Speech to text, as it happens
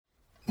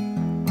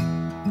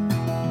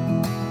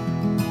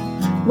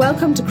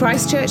Welcome to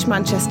Christchurch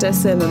Manchester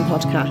Sermon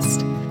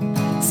Podcast.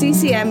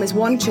 CCM is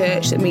one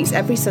church that meets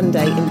every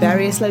Sunday in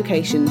various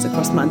locations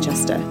across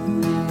Manchester.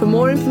 For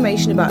more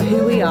information about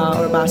who we are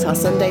or about our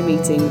Sunday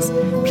meetings,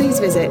 please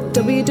visit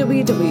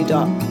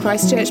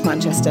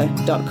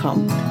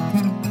www.christchurchmanchester.com.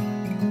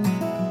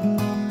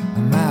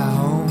 My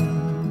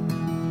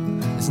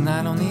home is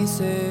not on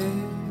this earth,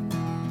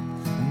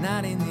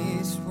 not in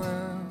this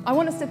world. I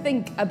want us to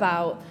think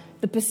about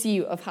the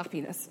pursuit of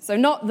happiness. So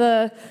not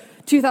the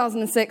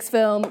 2006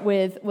 film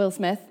with Will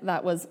Smith,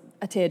 that was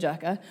a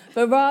tearjerker,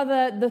 but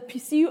rather the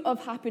pursuit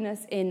of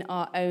happiness in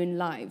our own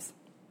lives.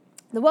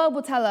 The world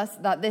will tell us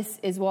that this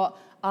is what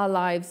our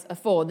lives are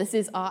for. This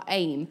is our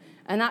aim.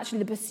 And actually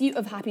the pursuit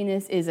of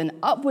happiness is an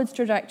upwards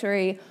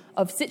trajectory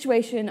of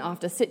situation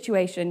after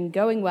situation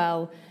going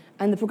well,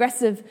 and the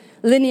progressive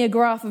linear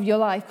graph of your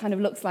life kind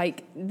of looks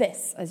like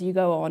this as you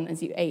go on,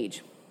 as you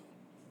age.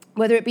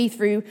 Whether it be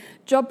through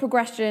job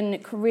progression,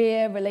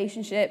 career,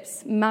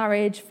 relationships,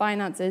 marriage,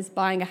 finances,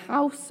 buying a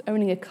house,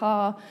 owning a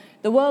car,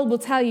 the world will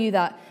tell you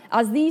that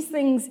as these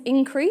things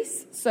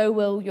increase, so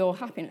will your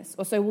happiness,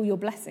 or so will your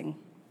blessing.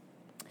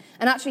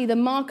 And actually, the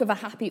mark of a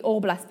happy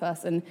or blessed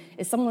person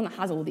is someone that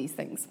has all these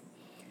things,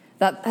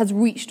 that has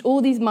reached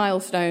all these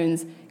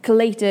milestones,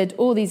 collated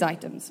all these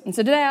items. And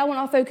so today, I want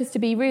our focus to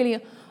be really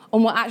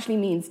on what actually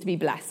means to be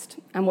blessed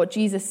and what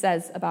Jesus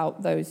says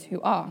about those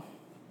who are.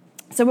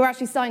 So we're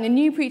actually starting a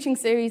new preaching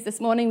series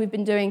this morning. We've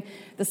been doing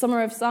the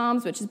Summer of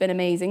Psalms, which has been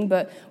amazing,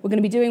 but we're going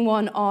to be doing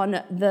one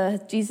on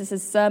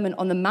Jesus' Sermon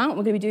on the Mount.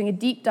 We're going to be doing a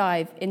deep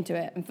dive into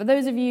it. And for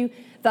those of you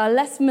that are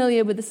less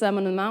familiar with the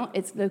Sermon on the Mount,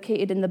 it's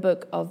located in the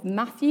book of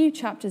Matthew,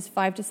 chapters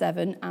 5 to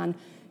 7. And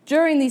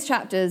during these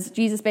chapters,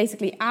 Jesus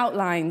basically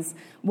outlines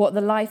what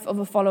the life of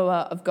a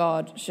follower of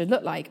God should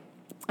look like.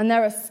 And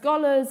there are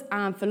scholars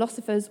and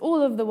philosophers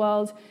all over the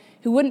world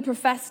who wouldn't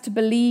profess to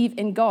believe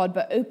in God,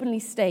 but openly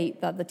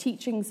state that the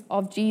teachings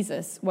of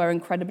Jesus were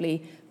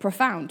incredibly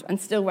profound and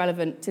still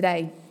relevant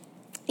today.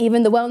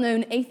 Even the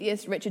well-known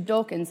atheist Richard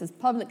Dawkins has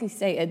publicly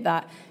stated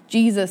that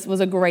Jesus was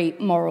a great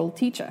moral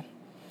teacher.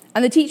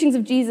 And the teachings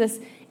of Jesus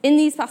in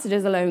these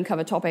passages alone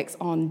cover topics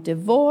on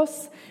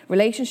divorce,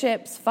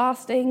 relationships,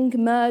 fasting,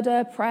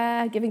 murder,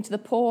 prayer, giving to the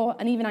poor,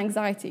 and even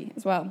anxiety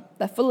as well.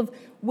 They're full of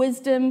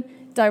wisdom,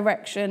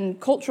 direction,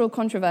 cultural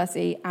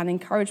controversy, and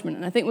encouragement.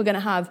 And I think we're going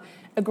to have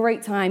a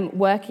great time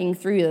working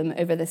through them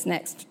over this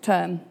next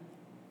term.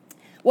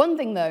 One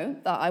thing, though,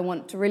 that I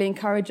want to really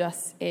encourage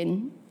us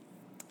in,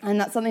 and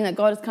that's something that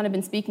God has kind of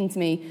been speaking to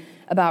me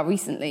about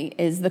recently,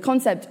 is the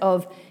concept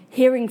of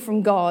hearing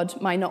from God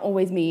might not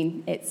always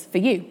mean it's for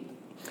you.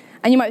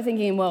 And you might be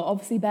thinking, well,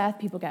 obviously, Beth,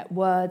 people get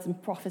words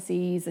and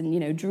prophecies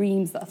and,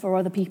 dreams that are for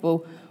other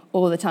people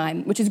all the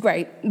time, which is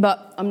great,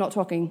 but I'm not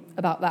talking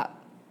about that.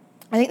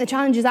 I think the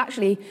challenge is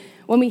actually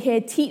when we hear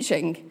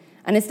teaching,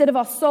 and instead of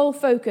our sole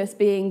focus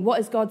being, what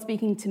is God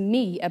speaking to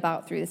me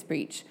about through this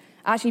preach,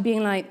 actually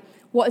being like,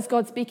 what is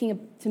God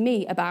speaking to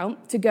me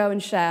about to go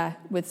and share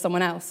with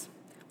someone else?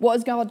 What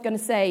is God going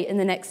to say in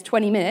the next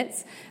 20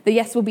 minutes that,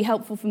 yes, will be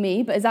helpful for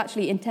me, but is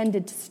actually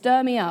intended to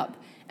stir me up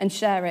and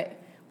share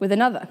it with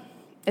another?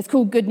 It's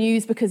called good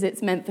news because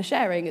it's meant for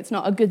sharing. It's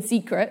not a good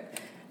secret.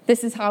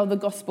 This is how the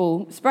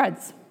gospel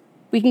spreads.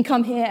 We can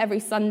come here every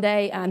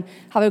Sunday and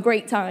have a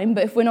great time,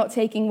 but if we're not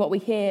taking what we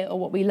hear or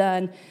what we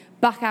learn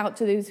back out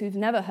to those who've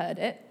never heard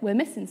it, we're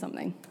missing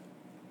something.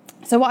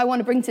 So what I want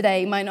to bring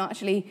today might not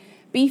actually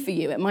be for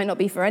you. It might not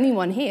be for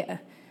anyone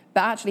here,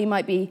 but actually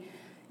might be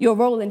your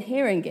role in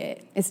hearing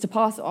it is to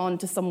pass it on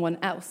to someone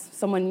else,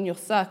 someone in your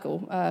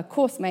circle, a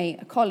course mate,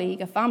 a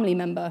colleague, a family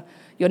member,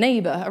 your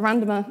neighbour, a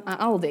randomer at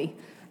Aldi,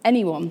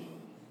 anyone.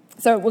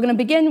 So we're going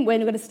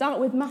to start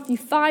with Matthew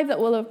 5 that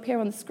will appear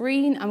on the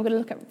screen, and we're going to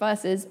look at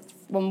verses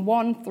from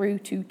 1 through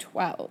to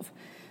 12.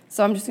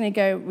 So I'm just going to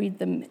go read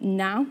them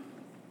now.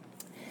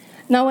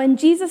 Now, when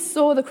Jesus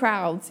saw the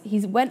crowds, he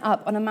went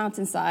up on a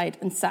mountainside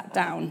and sat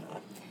down.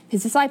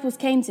 His disciples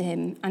came to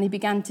him, and he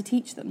began to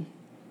teach them.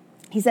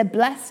 He said,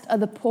 "Blessed are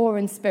the poor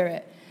in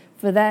spirit,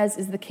 for theirs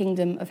is the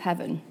kingdom of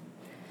heaven.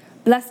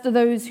 Blessed are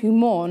those who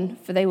mourn,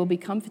 for they will be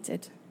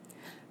comforted.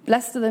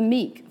 Blessed are the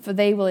meek, for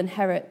they will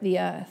inherit the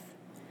earth.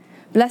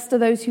 Blessed are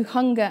those who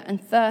hunger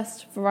and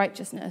thirst for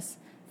righteousness,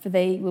 for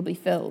they will be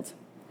filled.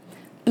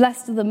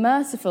 Blessed are the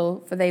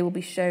merciful, for they will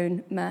be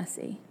shown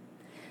mercy.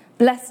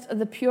 Blessed are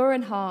the pure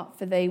in heart,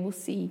 for they will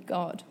see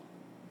God.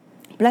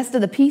 Blessed are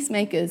the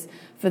peacemakers,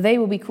 for they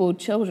will be called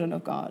children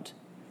of God.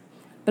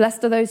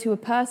 Blessed are those who are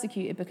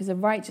persecuted because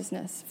of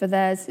righteousness, for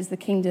theirs is the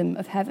kingdom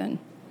of heaven.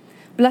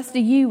 Blessed are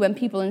you when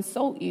people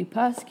insult you,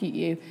 persecute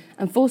you,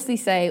 and falsely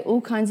say all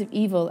kinds of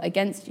evil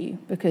against you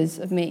because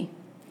of me.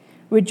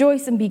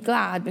 Rejoice and be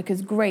glad,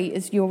 because great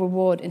is your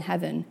reward in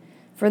heaven.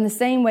 For in the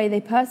same way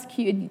they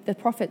persecuted the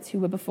prophets who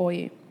were before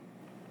you."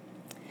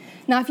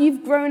 Now, if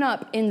you've grown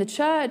up in the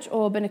church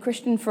or been a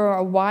Christian for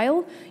a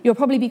while, you'll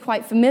probably be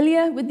quite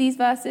familiar with these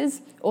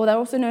verses, or they're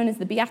also known as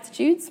the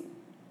Beatitudes.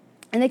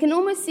 And they can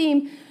almost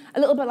seem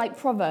a little bit like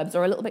Proverbs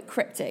or a little bit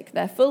cryptic.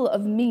 They're full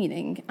of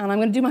meaning, and I'm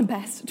going to do my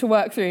best to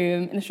work through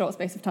them in a short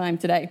space of time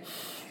today.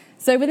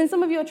 So within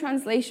some of your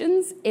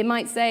translations, it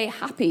might say,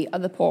 happy are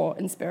the poor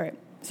in spirit.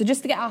 So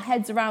just to get our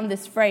heads around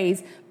this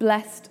phrase,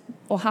 blessed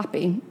or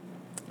happy,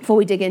 before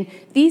we dig in,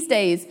 these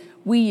days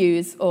we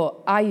use, or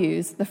I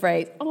use, the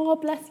phrase, oh,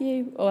 bless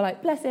you, or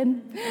like, bless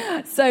him,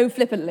 so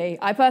flippantly.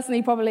 I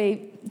personally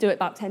probably do it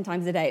about 10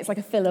 times a day. It's like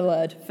a filler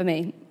word for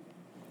me.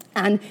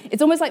 And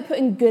it's almost like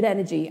putting good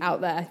energy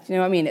out there. Do you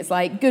know what I mean? It's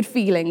like good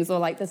feelings, or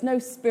like there's no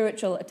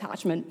spiritual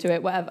attachment to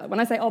it, whatever. When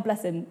I say, oh,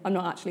 bless him, I'm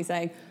not actually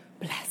saying,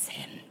 bless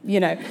him. You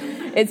know,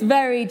 it's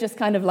very just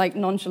kind of like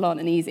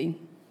nonchalant and easy.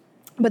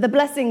 But the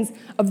blessings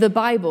of the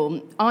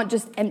Bible aren't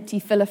just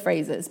empty filler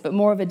phrases, but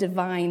more of a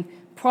divine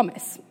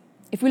promise.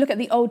 If we look at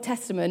the Old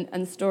Testament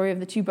and the story of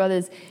the two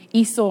brothers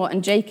Esau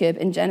and Jacob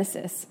in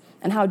Genesis,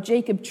 and how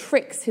Jacob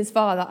tricks his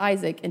father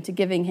Isaac into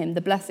giving him the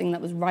blessing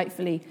that was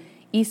rightfully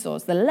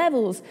Esau's, the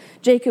levels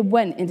Jacob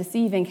went in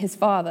deceiving his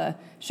father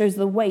shows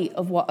the weight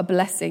of what a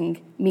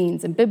blessing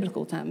means in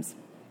biblical terms.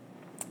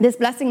 This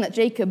blessing that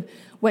Jacob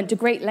went to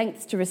great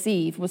lengths to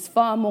receive was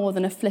far more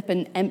than a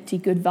flippant, empty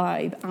good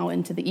vibe out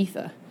into the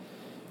ether.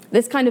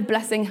 This kind of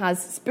blessing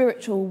has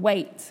spiritual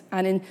weight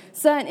and in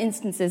certain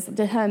instances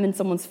determines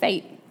someone's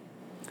fate.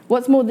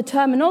 What's more, the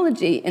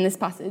terminology in this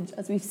passage,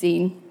 as we've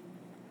seen,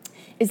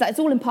 is that it's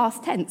all in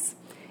past tense.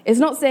 It's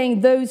not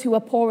saying those who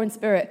are poor in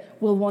spirit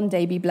will one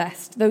day be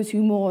blessed. Those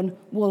who mourn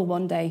will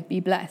one day be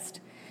blessed.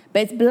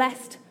 But it's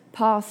blessed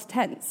past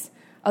tense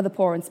are the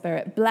poor in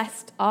spirit.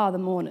 Blessed are the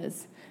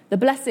mourners. The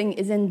blessing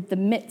is in the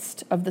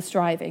midst of the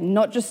striving,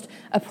 not just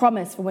a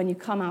promise for when you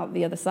come out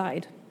the other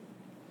side.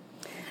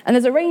 And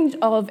there's a range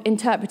of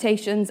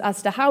interpretations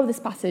as to how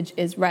this passage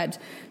is read.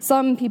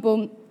 Some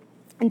people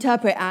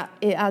interpret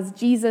it as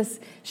Jesus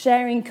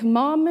sharing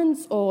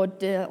commandments or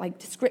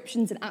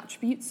descriptions and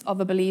attributes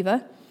of a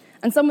believer.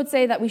 And some would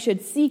say that we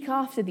should seek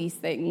after these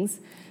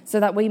things so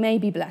that we may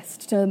be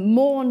blessed, to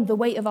mourn the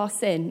weight of our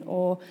sin,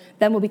 or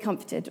then we'll be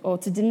comforted, or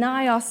to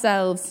deny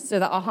ourselves so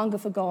that our hunger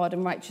for God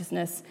and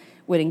righteousness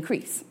would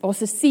increase, or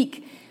to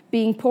seek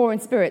being poor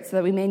in spirit so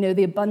that we may know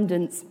the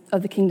abundance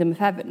of the kingdom of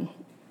heaven.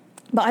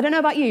 But I don't know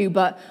about you,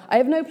 but I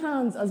have no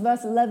plans, as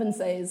verse 11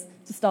 says,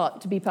 to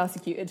start to be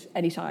persecuted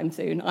anytime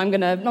soon. I'm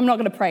not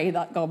going to pray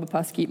that God would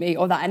persecute me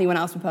or that anyone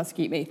else would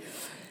persecute me.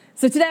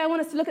 So today I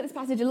want us to look at this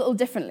passage a little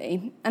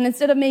differently. And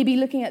instead of maybe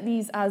looking at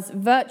these as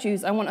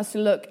virtues, I want us to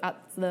look at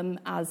them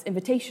as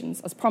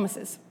invitations, as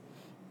promises.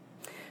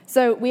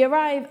 So we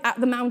arrive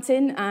at the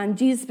mountain and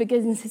Jesus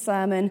begins his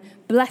sermon,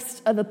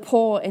 blessed are the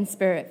poor in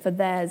spirit, for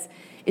theirs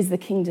is the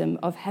kingdom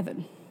of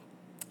heaven.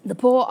 The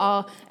poor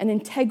are an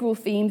integral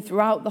theme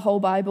throughout the whole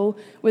Bible.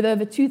 With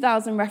over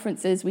 2,000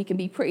 references, we can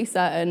be pretty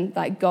certain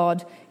that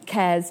God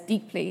cares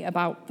deeply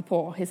about the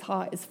poor. His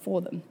heart is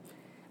for them.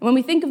 And when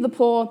we think of the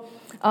poor,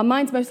 our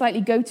minds most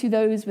likely go to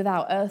those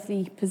without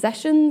earthly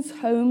possessions,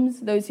 homes,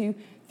 those who,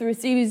 through a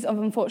series of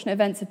unfortunate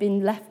events, have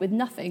been left with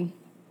nothing.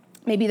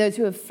 Maybe those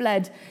who have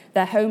fled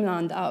their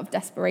homeland out of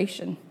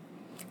desperation.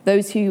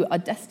 Those who are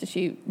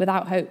destitute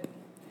without hope.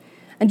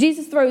 And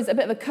Jesus throws a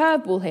bit of a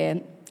curveball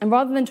here. And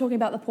rather than talking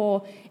about the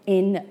poor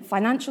in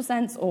financial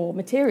sense or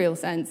material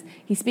sense,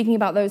 he's speaking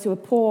about those who are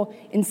poor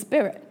in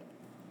spirit.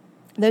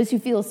 Those who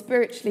feel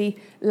spiritually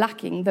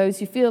lacking, those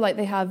who feel like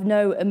they have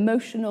no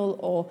emotional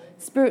or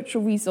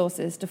spiritual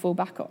resources to fall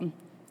back on.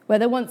 Where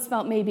they once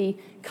felt maybe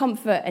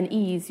comfort and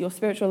ease, your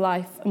spiritual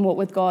life and walk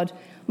with God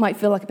might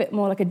feel like a bit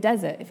more like a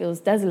desert. It feels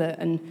desolate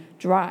and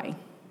dry.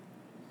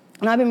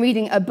 And I've been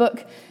reading a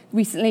book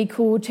recently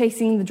called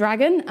Chasing the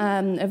Dragon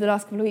over the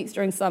last couple of weeks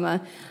during summer.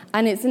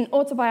 And it's an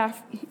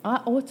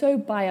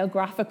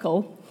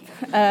autobiographical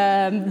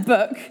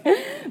book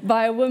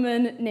by a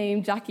woman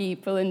named Jackie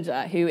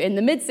Pullinger, who in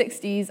the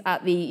mid-60s,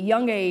 at the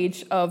young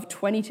age of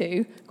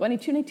 22, got any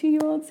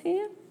 22-year-olds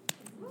here?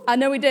 I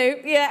know we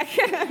do, yeah.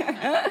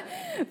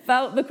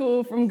 Felt the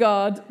call from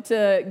God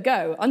to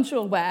go,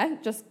 unsure where,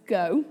 just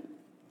go.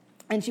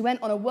 And she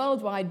went on a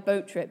worldwide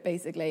boat trip,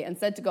 basically, and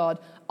said to God,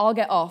 I'll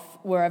get off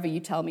wherever you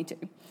tell me to.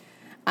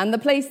 And the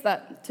place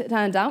that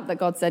turned out that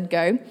God said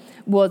go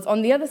was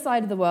on the other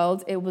side of the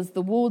world. It was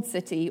the walled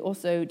city,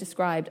 also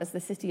described as the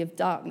city of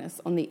darkness,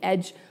 on the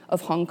edge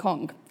of Hong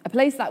Kong. A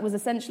place that was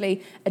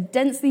essentially a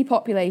densely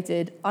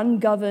populated,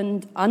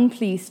 ungoverned,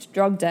 unpoliced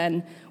drug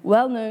den,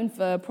 well known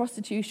for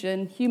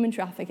prostitution, human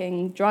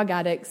trafficking, drug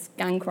addicts,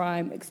 gang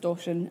crime,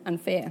 extortion,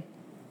 and fear.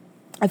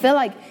 I feel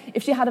like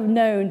if she had have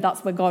known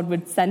that's where God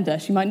would send her,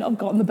 she might not have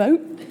got on the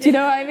boat. Do you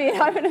know what I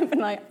mean? I would have been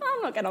like,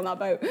 I'm not getting on that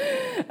boat.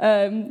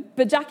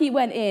 But Jackie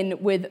went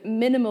in with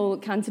minimal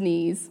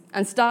Cantonese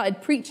and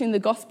started preaching the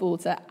gospel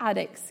to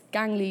addicts,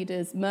 gang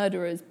leaders,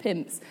 murderers,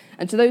 pimps,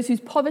 and to those whose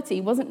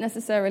poverty wasn't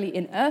necessarily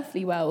in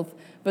earthly wealth,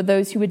 but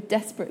those who were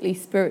desperately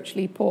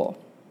spiritually poor.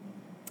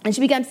 And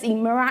she began to see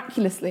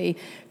miraculously,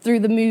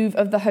 through the move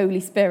of the Holy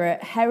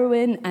Spirit,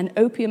 heroin and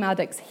opium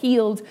addicts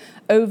healed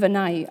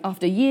overnight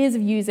after years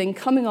of using,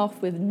 coming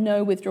off with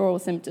no withdrawal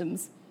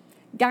symptoms.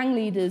 Gang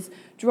leaders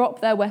drop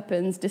their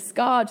weapons,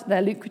 discard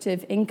their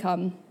lucrative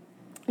income,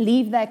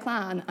 leave their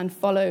clan and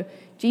follow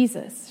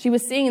Jesus. She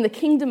was seeing the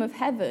kingdom of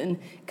heaven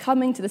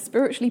coming to the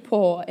spiritually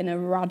poor in a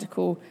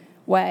radical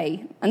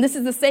way. And this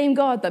is the same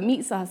God that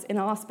meets us in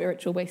our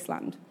spiritual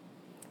wasteland.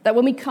 That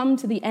when we come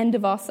to the end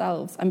of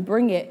ourselves and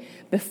bring it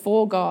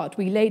before God,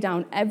 we lay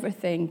down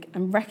everything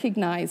and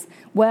recognize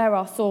where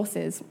our source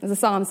is. As the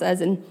psalm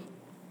says in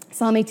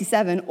Psalm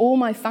 87, all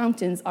my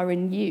fountains are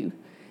in you.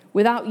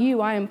 Without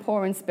you, I am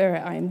poor in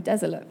spirit, I am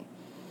desolate.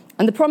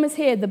 And the promise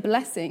here, the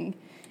blessing,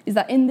 is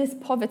that in this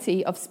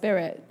poverty of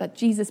spirit, that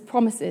Jesus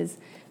promises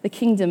the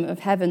kingdom of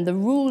heaven, the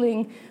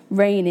ruling,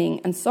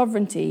 reigning, and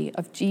sovereignty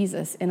of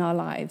Jesus in our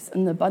lives,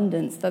 and the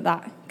abundance that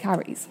that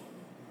carries.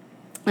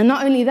 And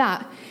not only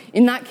that,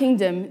 in that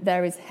kingdom,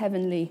 there is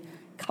heavenly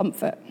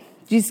comfort.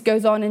 Jesus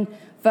goes on in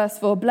verse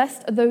 4,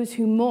 blessed are those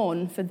who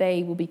mourn, for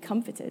they will be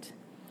comforted.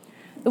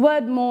 The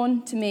word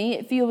mourn, to me,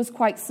 it feels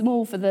quite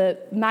small for the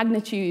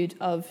magnitude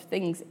of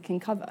things it can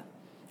cover.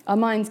 Our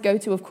minds go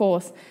to, of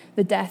course,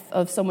 the death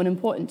of someone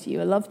important to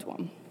you, a loved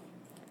one.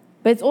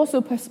 But it's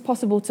also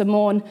possible to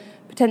mourn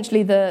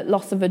potentially the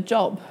loss of a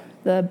job,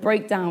 the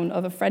breakdown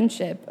of a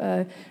friendship,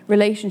 a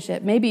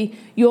relationship. Maybe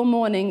you're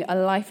mourning a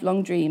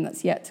lifelong dream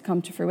that's yet to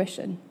come to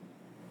fruition.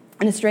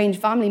 And a strange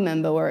family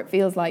member where it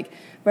feels like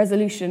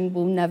resolution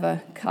will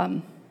never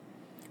come.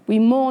 We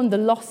mourn the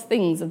lost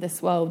things of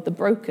this world, the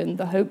broken,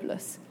 the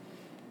hopeless.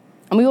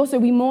 And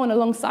we mourn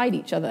alongside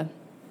each other.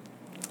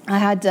 I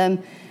had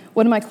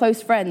one of my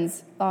close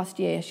friends last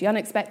year. She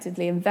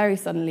unexpectedly and very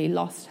suddenly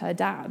lost her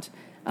dad.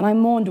 And I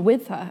mourned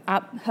with her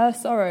at her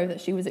sorrow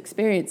that she was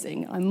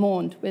experiencing. I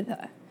mourned with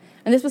her.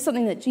 And this was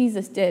something that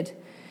Jesus did.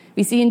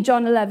 We see in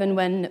John 11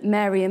 when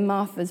Mary and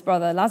Martha's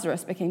brother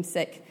Lazarus became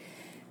sick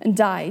and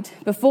died.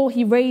 Before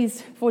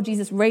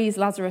Jesus raised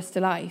Lazarus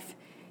to life,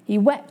 he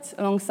wept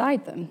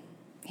alongside them.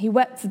 He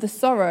wept for the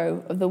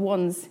sorrow of the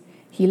ones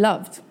he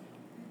loved.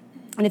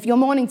 And if you're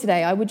mourning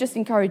today, I would just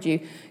encourage you,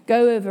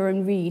 go over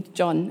and read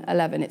John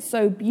 11. It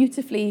so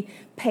beautifully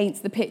paints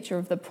the picture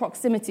of the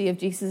proximity of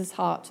Jesus'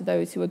 heart to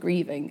those who are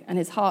grieving and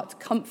his heart to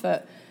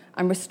comfort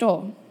and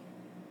restore.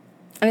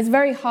 And it's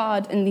very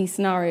hard in these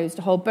scenarios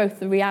to hold both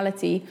the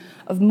reality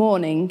of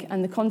mourning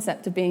and the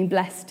concept of being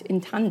blessed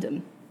in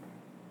tandem.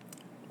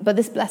 But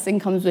this blessing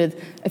comes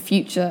with a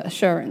future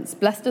assurance.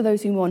 Blessed are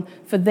those who mourn,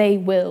 for they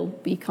will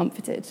be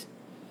comforted.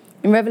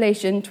 In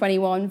Revelation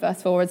 21,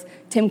 verse 4, as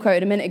Tim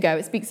quoted a minute ago,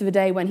 it speaks of a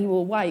day when he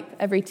will wipe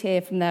every tear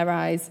from their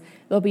eyes.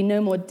 There'll be no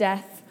more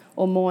death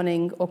or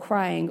mourning or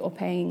crying or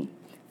pain,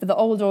 for the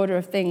old order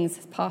of things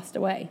has passed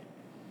away.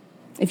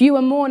 If you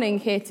are mourning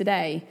here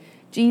today,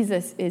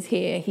 Jesus is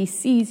here. He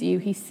sees you.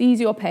 He sees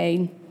your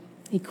pain.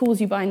 He calls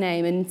you by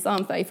name. In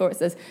Psalm 34, it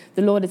says,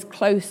 the Lord is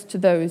close to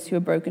those who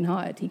are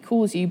brokenhearted. He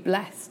calls you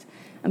blessed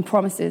and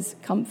promises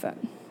comfort.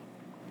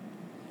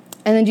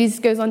 And then Jesus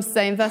goes on to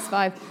say in verse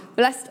 5,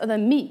 blessed are the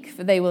meek,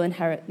 for they will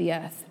inherit the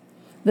earth.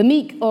 The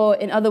meek, or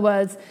in other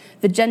words,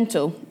 the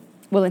gentle,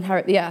 will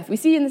inherit the earth. We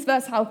see in this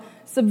verse how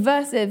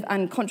subversive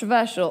and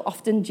controversial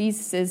often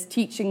Jesus'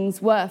 teachings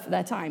were for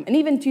their time. And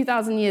even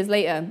 2,000 years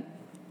later,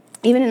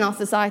 even in our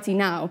society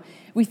now,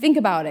 we think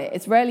about it,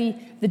 it's rarely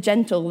the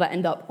gentle that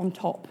end up on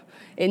top.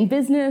 In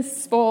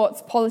business,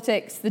 sports,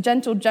 politics, the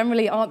gentle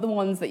generally aren't the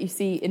ones that you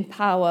see in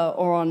power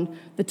or on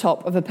the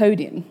top of a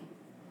podium.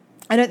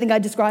 I don't think I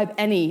describe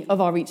any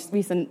of our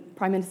recent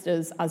prime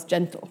ministers as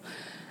gentle.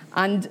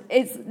 And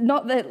it's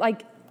not that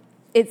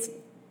it's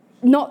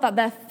not those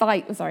that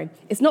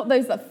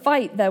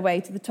fight their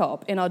way to the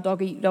top in our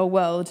dog-eat-dog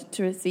world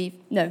to receive,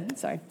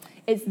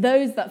 it's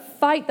those that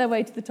fight their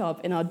way to the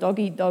top in our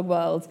dog-eat-dog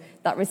world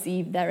that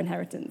receive their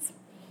inheritance.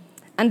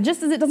 And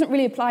just as it doesn't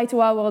really apply to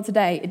our world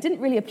today, it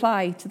didn't really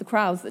apply to the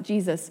crowds that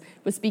Jesus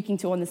was speaking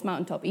to on this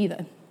mountaintop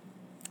either.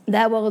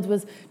 Their world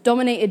was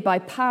dominated by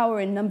power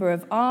in number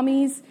of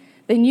armies.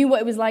 They knew what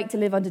it was like to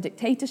live under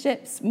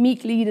dictatorships.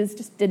 Meek leaders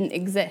just didn't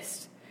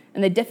exist,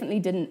 and they definitely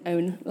didn't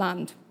own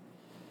land.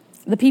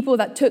 The people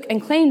that took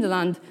and claimed the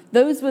land,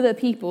 those were the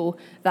people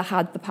that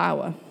had the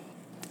power.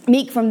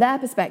 Meek, from their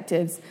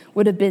perspectives,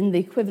 would have been the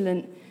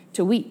equivalent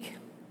to weak.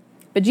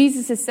 But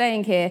Jesus is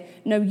saying here,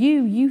 no,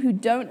 you who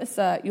don't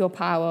assert your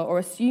power or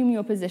assume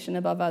your position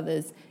above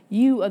others,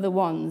 you are the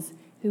ones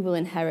who will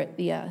inherit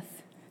the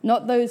earth.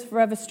 Not those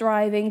forever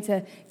striving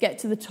to get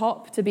to the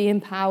top, to be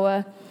in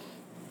power,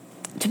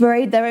 to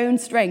parade their own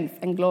strength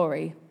and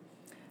glory.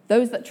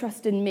 Those that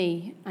trust in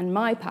me and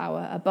my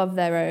power above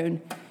their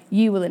own,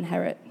 you will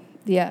inherit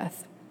the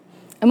earth.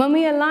 And when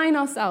we align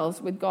ourselves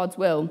with God's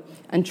will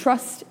and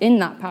trust in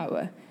that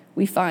power,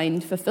 we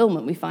find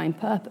fulfillment, we find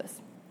purpose.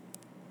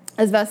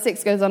 As verse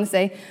 6 goes on to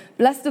say,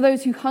 blessed are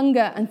those who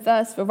hunger and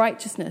thirst for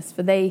righteousness,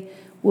 for they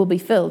will be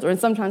filled. Or in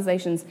some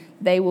translations,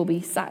 they will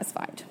be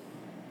satisfied.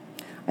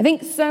 I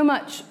think so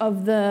much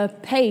of the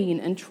pain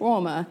and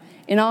trauma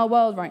in our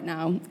world right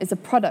now is a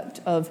product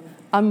of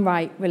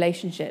unright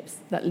relationships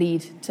that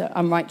lead to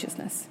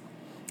unrighteousness.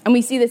 And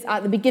we see this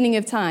at the beginning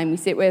of time. We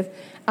see it with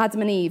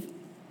Adam and Eve.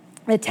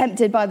 They're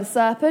tempted by the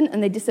serpent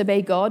and they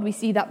disobey God. We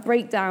see that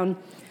breakdown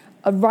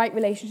of right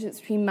relationships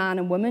between man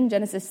and woman.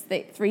 Genesis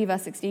 3,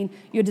 verse 16,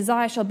 your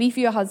desire shall be for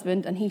your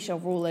husband and he shall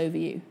rule over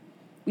you.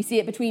 We see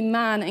it between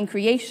man and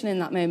creation in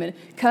that moment.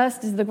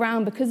 Cursed is the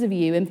ground because of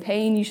you. In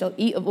pain you shall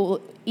eat of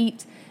all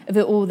eat of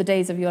it all the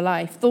days of your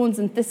life. Thorns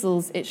and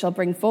thistles it shall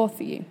bring forth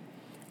for you.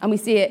 And we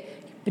see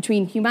it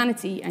between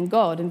humanity and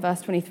God in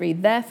verse 23.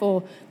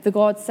 Therefore,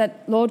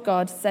 Lord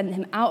God sent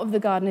him out of the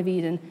Garden of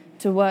Eden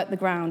to work the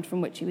ground from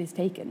which he was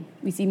taken.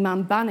 We see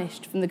man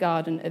banished from the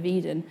Garden of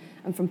Eden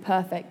and from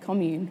perfect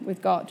commune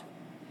with God.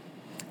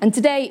 And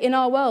today in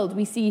our world,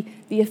 we see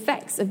the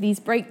effects of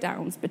these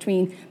breakdowns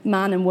between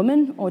man and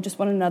woman, or just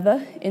one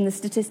another, in the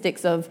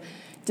statistics of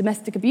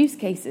domestic abuse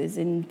cases,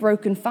 in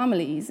broken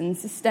families, and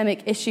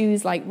systemic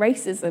issues like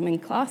racism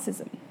and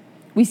classism.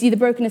 We see the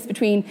brokenness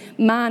between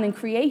man and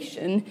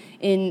creation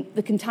in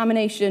the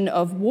contamination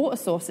of water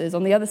sources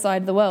on the other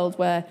side of the world,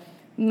 where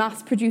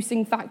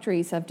mass-producing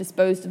factories have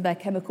disposed of their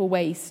chemical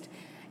waste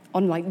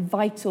on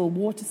vital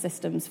water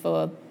systems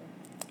for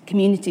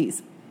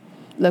communities,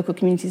 local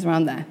communities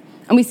around there.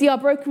 And we see our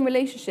broken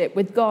relationship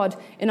with God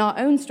in our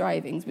own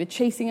strivings. We're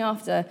chasing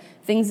after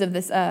things of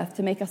this earth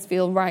to make us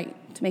feel right,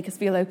 to make us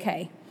feel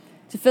okay,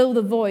 to fill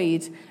the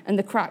void and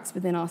the cracks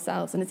within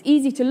ourselves. And it's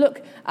easy to look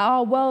at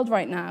our world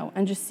right now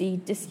and just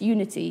see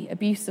disunity,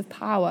 abuse of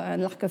power,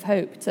 and lack of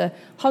hope, to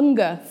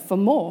hunger for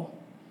more.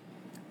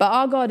 But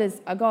our God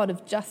is a God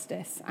of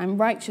justice and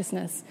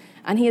righteousness,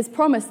 and he has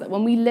promised that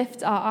when we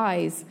lift our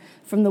eyes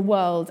from the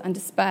world and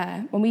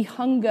despair, when we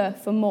hunger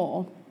for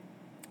more,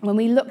 when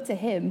we look to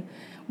him,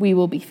 we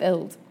will be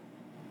filled.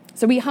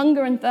 So we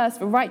hunger and thirst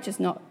for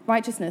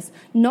righteousness,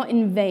 not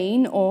in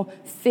vain or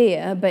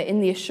fear, but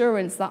in the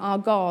assurance that our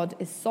God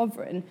is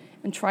sovereign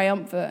and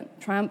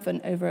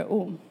triumphant over it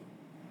all.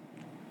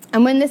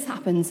 And when this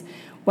happens,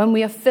 when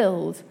we are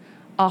filled,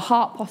 our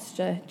heart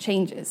posture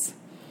changes.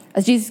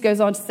 As Jesus goes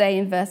on to say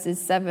in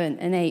verses 7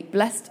 and 8,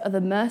 blessed are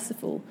the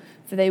merciful,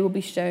 for they will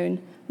be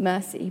shown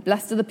mercy.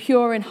 Blessed are the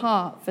pure in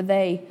heart, for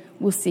they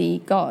will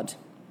see God.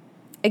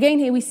 Again,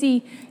 here we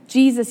see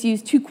Jesus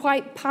use two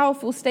quite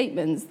powerful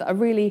statements that are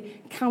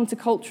really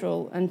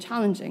countercultural and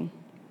challenging.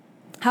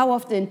 How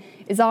often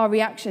is our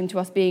reaction to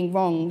us being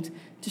wronged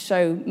to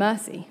show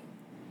mercy?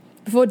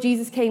 Before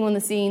Jesus came on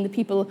the scene, the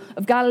people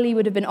of Galilee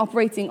would have been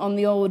operating on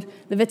the old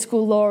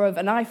Levitical law of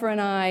an eye for an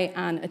eye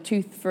and a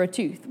tooth for a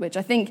tooth, which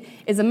I think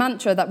is a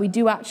mantra that we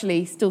do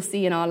actually still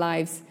see in our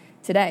lives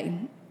today.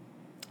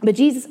 But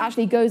Jesus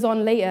actually goes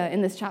on later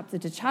in this chapter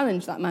to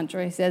challenge that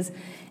mantra. He says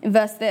in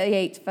verse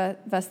 38,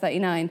 verse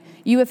 39,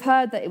 you have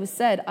heard that it was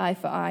said eye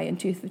for eye and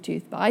tooth for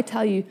tooth, but I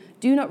tell you,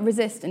 do not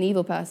resist an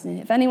evil person.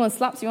 If anyone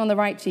slaps you on the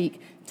right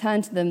cheek,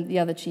 turn to them the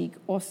other cheek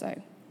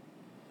also.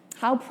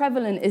 How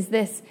prevalent is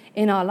this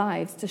in our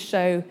lives to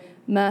show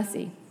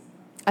mercy?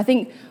 I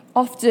think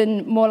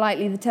often more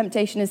likely the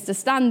temptation is to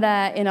stand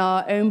there in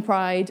our own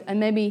pride, and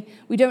maybe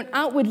we don't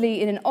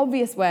outwardly in an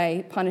obvious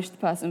way punish the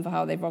person for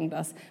how they've wronged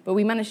us, but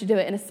we manage to do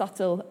it in a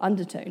subtle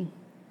undertone.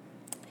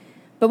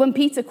 But when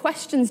Peter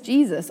questions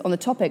Jesus on the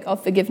topic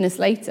of forgiveness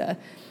later,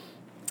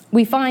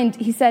 we find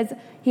he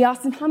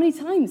asks him, how many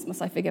times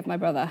must I forgive my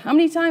brother? How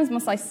many times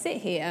must I sit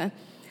here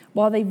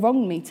while they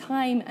wrong me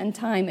time and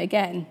time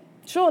again?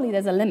 Surely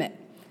there's a limit.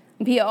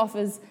 And Peter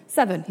offers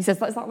 7. He says,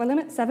 is that the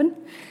limit? 7?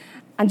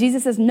 And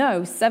Jesus says,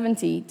 no,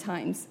 70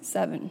 times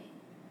 7.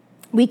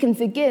 We can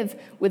forgive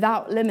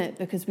without limit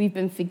because we've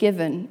been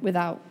forgiven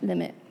without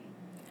limit.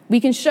 We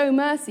can show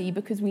mercy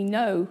because we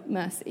know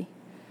mercy.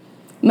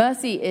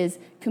 Mercy is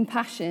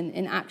compassion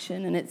in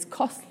action, and it's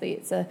costly.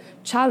 It's a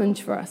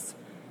challenge for us.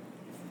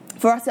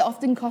 For us, it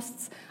often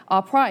costs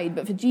our pride,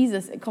 but for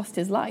Jesus, it cost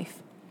his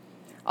life.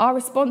 Our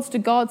response to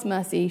God's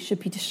mercy should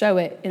be to show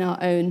it in our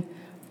own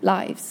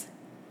lives.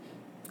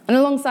 And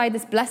alongside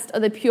this, blessed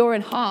are the pure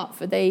in heart,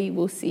 for they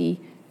will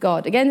see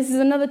God. Again, this is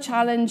another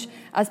challenge,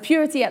 as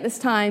purity at this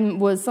time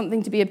was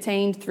something to be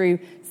obtained through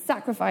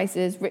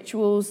sacrifices,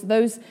 rituals.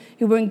 Those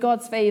who were in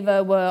God's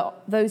favor were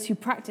those who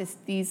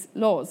practiced these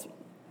laws.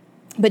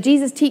 But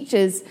Jesus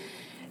teaches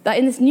that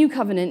in this new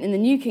covenant, in the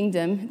new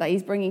kingdom that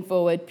he's bringing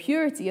forward,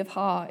 purity of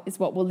heart is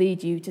what will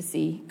lead you to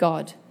see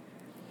God.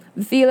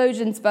 The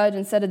theologian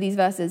Spurgeon said of these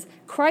verses,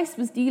 Christ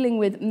was dealing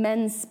with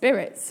men's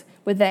spirits,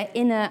 with their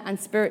inner and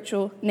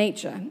spiritual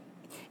nature.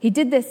 He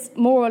did this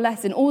more or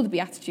less in all the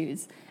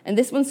Beatitudes, and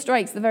this one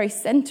strikes the very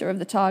center of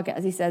the target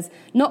as he says,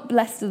 not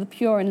blessed are the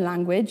pure in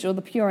language or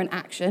the pure in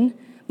action,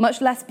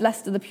 much less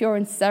blessed are the pure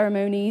in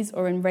ceremonies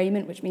or in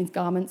raiment, which means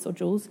garments or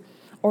jewels,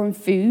 or in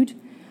food,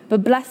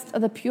 but blessed are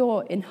the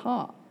pure in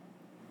heart.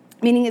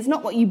 Meaning it's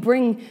not what you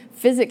bring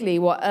physically,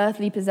 what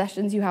earthly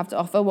possessions you have to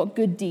offer, what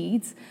good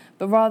deeds,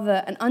 but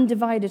rather an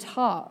undivided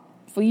heart,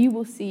 for you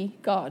will see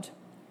God.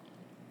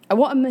 And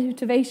what a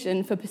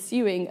motivation for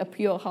pursuing a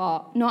pure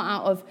heart, not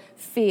out of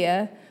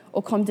fear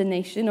or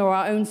condemnation or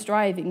our own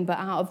striving, but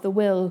out of the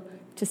will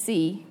to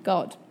see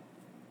God.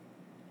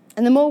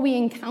 And the more we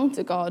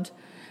encounter God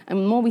and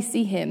the more we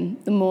see him,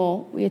 the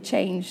more we are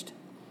changed.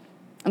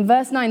 And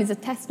verse 9 is a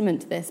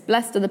testament to this.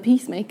 Blessed are the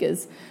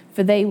peacemakers,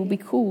 for they will be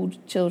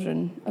called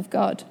children of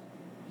God.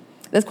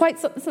 There's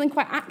something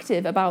quite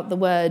active about the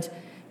word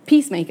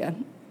peacemaker.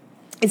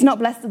 It's not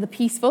blessed are the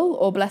peaceful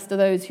or blessed are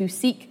those who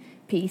seek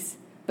peace,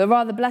 but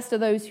rather blessed are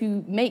those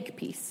who make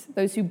peace,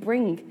 those who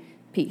bring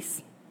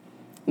peace.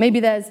 Maybe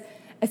there's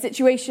a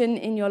situation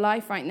in your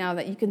life right now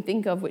that you can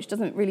think of which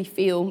doesn't really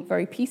feel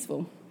very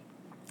peaceful.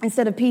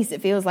 Instead of peace,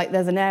 it feels like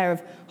there's an air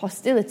of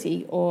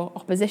hostility or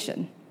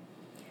opposition.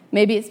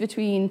 Maybe it's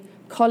between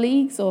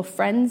colleagues or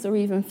friends or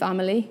even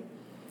family.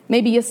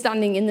 Maybe you're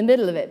standing in the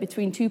middle of it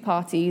between two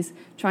parties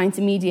trying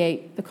to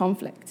mediate the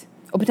conflict.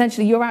 Or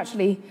potentially you're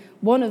actually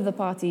one of the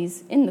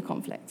parties in the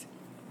conflict.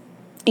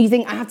 You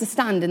think, I have to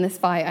stand in this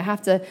fight. I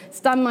have to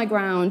stand my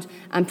ground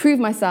and prove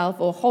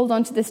myself or hold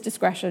on to this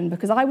discretion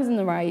because I was in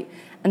the right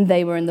and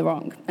they were in the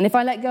wrong. And if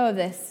I let go of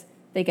this,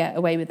 they get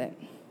away with it.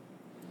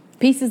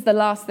 Peace is the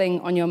last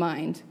thing on your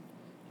mind,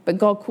 but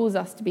God calls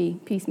us to be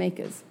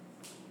peacemakers.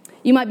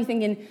 You might be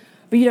thinking,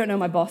 but you don't know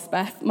my boss,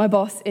 Beth. My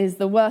boss is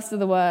the worst of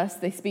the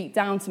worst. They speak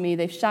down to me.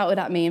 They've shouted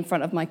at me in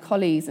front of my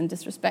colleagues and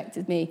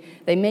disrespected me.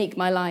 They make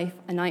my life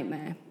a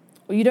nightmare.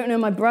 Or you don't know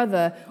my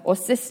brother or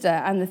sister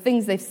and the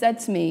things they've said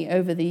to me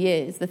over the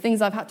years, the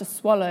things I've had to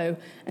swallow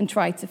and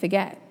try to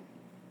forget.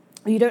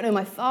 Or you don't know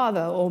my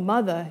father or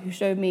mother who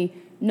showed me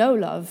no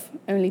love,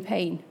 only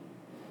pain.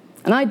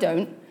 And I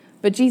don't,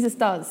 but Jesus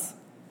does.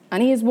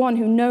 And he is one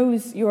who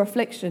knows your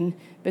affliction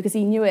because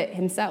he knew it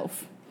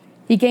himself.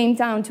 He came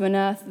down to an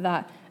earth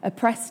that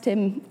oppressed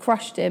him,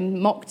 crushed him,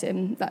 mocked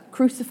him, that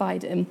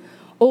crucified him,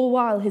 all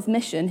while his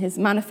mission, his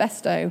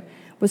manifesto,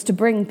 was to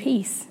bring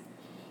peace.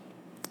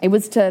 It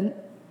was to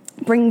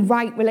bring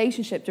right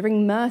relationship, to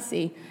bring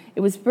mercy. It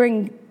was to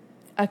bring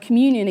a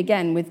communion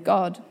again with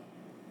God.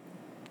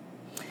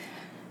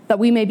 That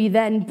we may be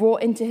then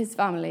brought into his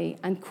family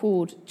and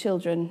called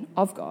children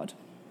of God.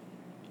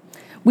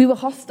 We were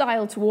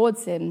hostile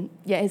towards him,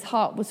 yet his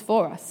heart was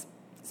for us.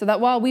 So that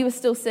while we were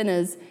still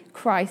sinners,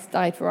 Christ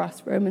died for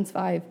us. Romans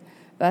 5,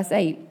 verse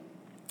 8.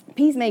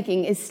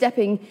 Peacemaking is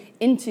stepping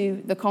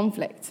into the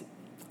conflict.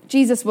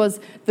 Jesus was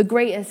the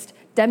greatest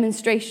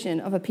demonstration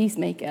of a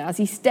peacemaker as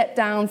he stepped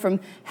down from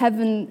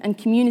heaven and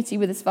community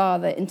with his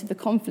Father into the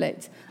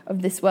conflict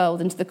of this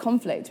world, into the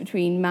conflict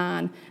between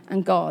man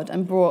and God,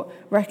 and brought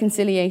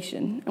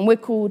reconciliation. And we're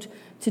called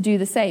to do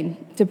the same,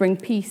 to bring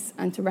peace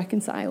and to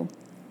reconcile.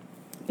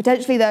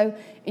 Potentially, though,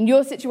 in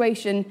your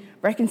situation,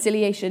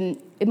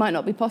 reconciliation, it might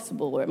not be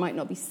possible, or it might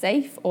not be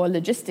safe, or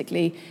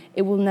logistically,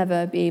 it will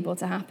never be able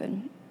to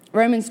happen.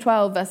 Romans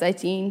 12, verse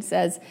 18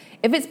 says,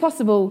 if it's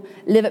possible,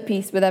 live at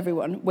peace with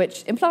everyone,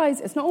 which implies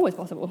it's not always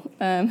possible.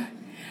 But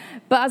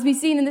as we've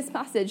seen in this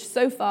passage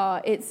so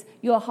far, it's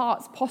your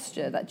heart's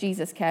posture that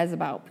Jesus cares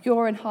about,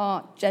 pure in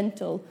heart,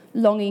 gentle,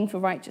 longing for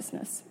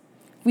righteousness.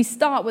 We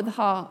start with the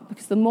heart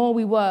because the more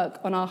we work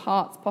on our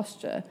heart's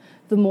posture,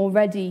 the more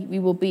ready we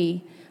will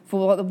be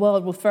for what the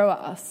world will throw at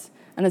us.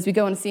 And as we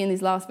go on to see in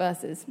these last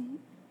verses,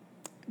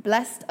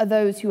 blessed are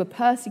those who are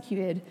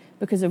persecuted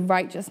because of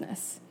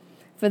righteousness,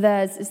 for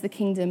theirs is the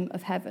kingdom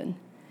of heaven.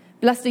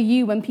 Blessed are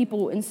you when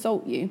people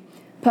insult you,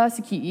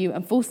 persecute you,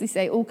 and falsely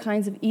say all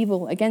kinds of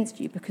evil against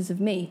you because of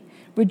me.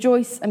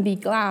 Rejoice and be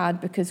glad,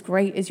 because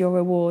great is your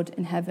reward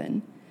in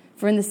heaven.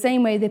 For in the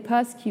same way they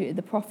persecuted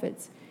the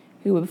prophets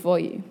who were before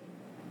you.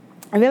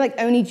 I feel like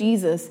only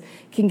Jesus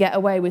can get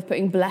away with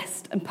putting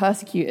blessed and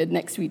persecuted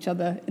next to each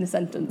other in a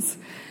sentence.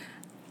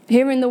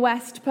 Here in the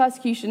West,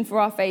 persecution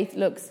for our faith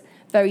looks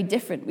very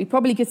different. We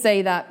probably could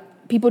say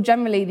that people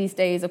generally these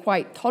days are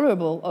quite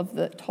tolerable of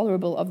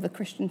the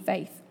Christian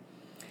faith.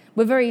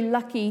 We're very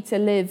lucky to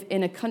live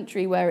in a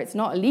country where it's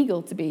not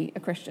illegal to be a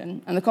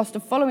Christian, and the cost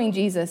of following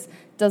Jesus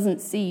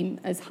doesn't seem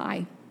as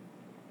high.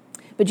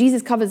 But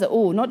Jesus covers it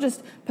all, not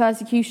just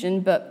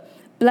persecution, but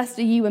blessed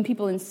are you when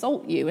people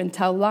insult you and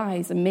tell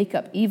lies and make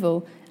up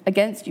evil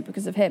against you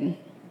because of him.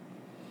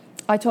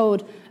 I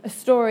told a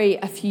story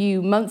a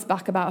few months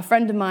back about a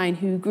friend of mine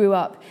who grew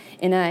up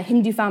in a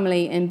Hindu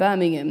family in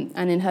Birmingham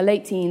and in her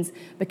late teens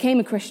became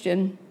a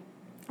Christian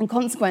and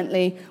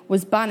consequently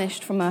was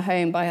banished from her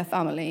home by her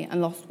family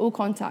and lost all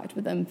contact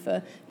with them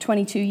for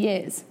 22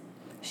 years.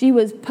 She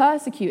was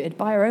persecuted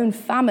by her own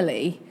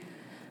family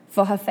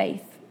for her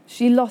faith.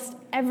 She lost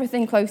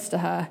everything close to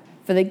her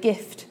for the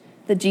gift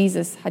that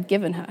Jesus had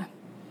given her.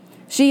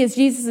 She, as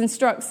Jesus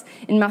instructs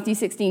in Matthew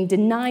 16,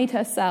 denied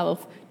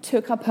herself,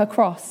 took up her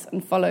cross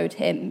and followed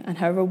him, and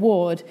her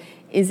reward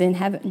is in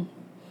heaven.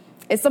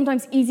 It's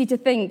sometimes easy to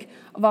think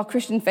of our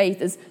Christian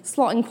faith as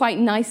slotting quite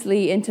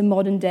nicely into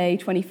modern day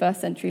 21st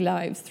century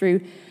lives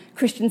through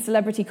Christian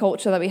celebrity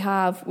culture that we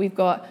have. We've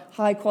got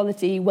high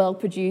quality,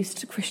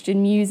 well-produced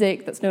Christian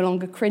music that's no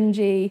longer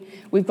cringy.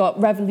 We've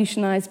got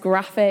revolutionized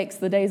graphics.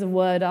 The days of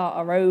word art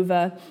are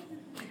over.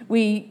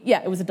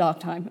 It was a dark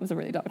time. It was a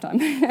really dark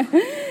time.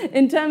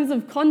 In terms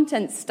of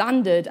content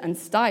standard and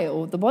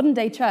style, the modern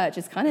day church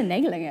is kind of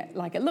nailing it.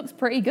 Like, it looks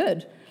pretty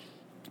good.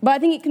 But I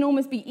think it can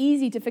almost be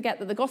easy to forget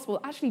that the gospel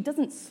actually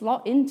doesn't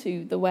slot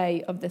into the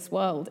way of this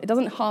world. It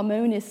doesn't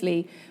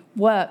harmoniously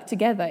work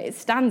together. It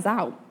stands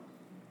out.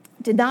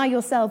 Deny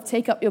yourself,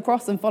 take up your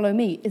cross and follow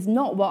me is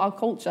not what our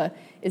culture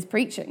is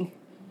preaching.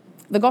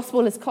 The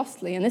gospel is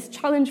costly, and this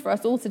challenge for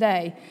us all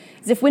today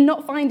is if we're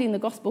not finding the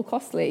gospel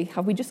costly,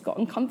 have we just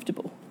gotten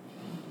comfortable?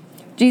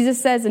 Jesus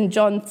says in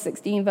John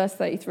 16, verse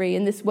 33,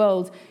 in this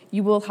world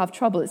you will have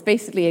trouble. It's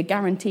basically a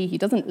guarantee. He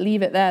doesn't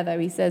leave it there, though.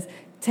 He says,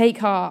 Take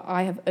heart,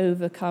 I have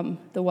overcome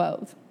the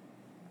world.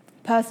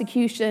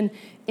 Persecution,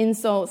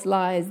 insults,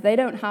 lies, they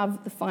don't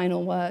have the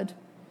final word.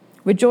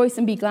 Rejoice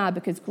and be glad,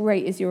 because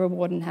great is your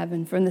reward in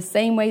heaven. For in the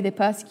same way they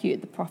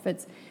persecuted the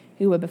prophets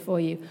who were before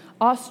you.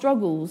 Our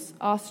struggles,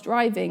 our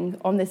striving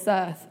on this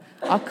earth,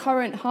 our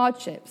current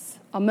hardships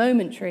are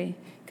momentary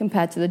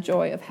compared to the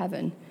joy of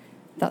heaven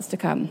that's to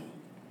come.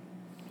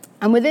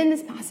 And within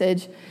this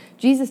passage,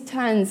 Jesus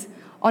turns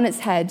on its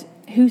head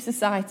who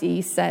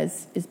society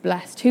says is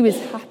blessed, who is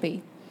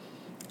happy.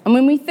 And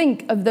when we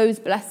think of those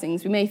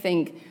blessings, we may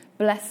think,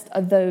 blessed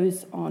are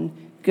those on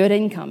good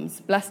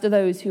incomes, blessed are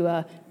those who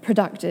are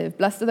productive,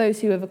 blessed are those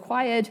who have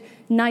acquired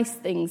nice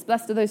things,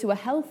 blessed are those who are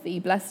healthy,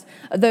 blessed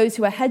are those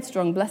who are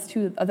headstrong, blessed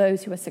are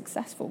those who are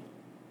successful.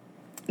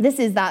 This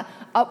is that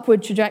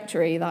upward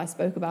trajectory that I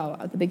spoke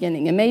about at the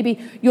beginning. And maybe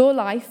your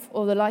life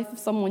or the life of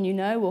someone you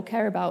know or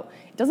care about,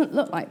 it doesn't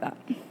look like that.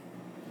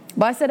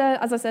 But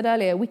as I said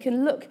earlier, we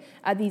can look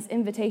at these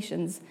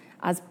invitations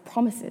as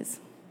promises.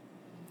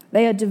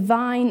 They are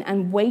divine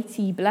and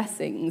weighty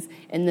blessings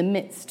in the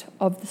midst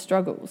of the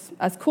struggles,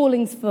 as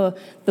callings for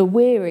the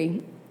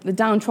weary, the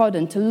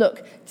downtrodden, to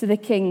look to the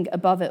King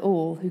above it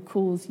all, who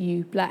calls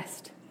you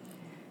blessed.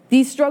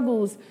 These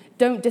struggles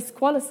don't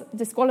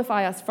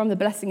disqualify us from the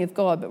blessing of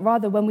God, but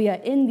rather when we are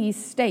in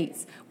these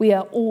states, we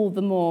are all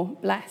the more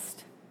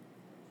blessed.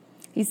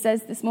 He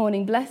says this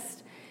morning,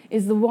 blessed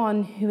is the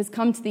one who has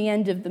come to the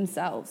end of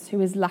themselves,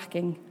 who is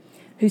lacking,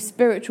 whose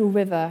spiritual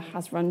river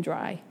has run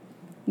dry.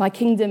 My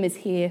kingdom is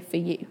here for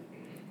you.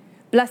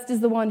 Blessed is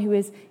the one who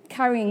is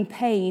carrying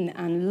pain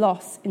and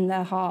loss in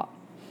their heart,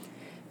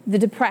 the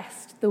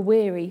depressed, the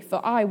weary,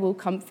 for I will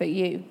comfort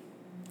you.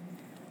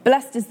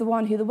 Blessed is the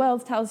one who the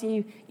world tells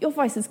you, your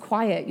voice is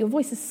quiet, your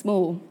voice is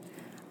small.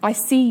 I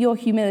see your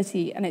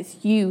humility, and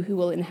it's you who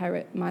will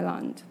inherit my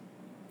land.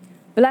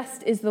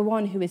 Blessed is the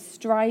one who is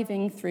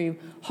striving through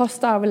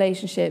hostile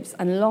relationships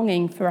and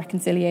longing for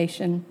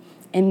reconciliation.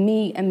 In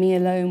me and me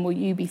alone will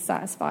you be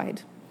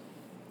satisfied.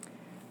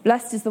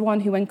 Blessed is the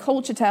one who, when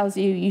culture tells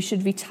you you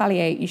should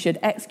retaliate, you should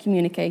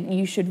excommunicate,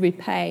 you should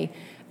repay,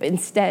 but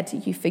instead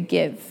you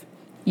forgive.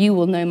 You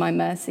will know my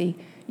mercy.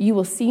 You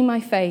will see my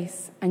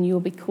face, and you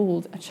will be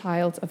called a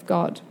child of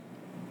God.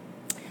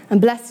 And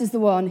blessed is the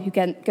one who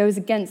goes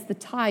against the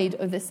tide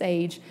of this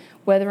age,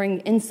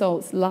 weathering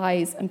insults,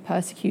 lies, and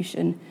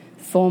persecution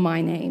for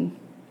my name.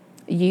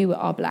 You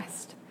are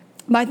blessed.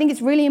 But I think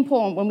it's really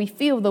important when we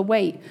feel the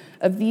weight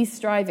of these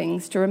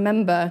strivings to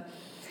remember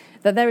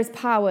that there is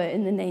power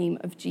in the name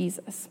of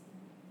Jesus.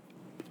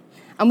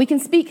 And we can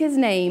speak his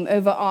name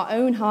over our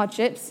own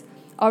hardships,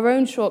 our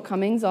own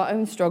shortcomings, our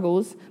own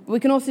struggles, but we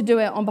can also do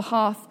it on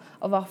behalf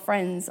of our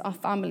friends, our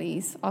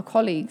families, our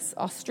colleagues,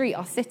 our street,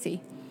 our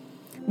city.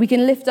 We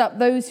can lift up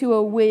those who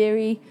are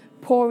weary,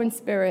 poor in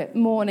spirit,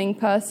 mourning,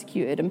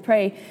 persecuted, and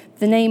pray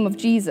the name of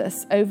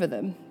Jesus over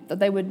them, that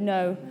they would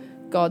know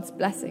God's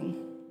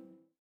blessing.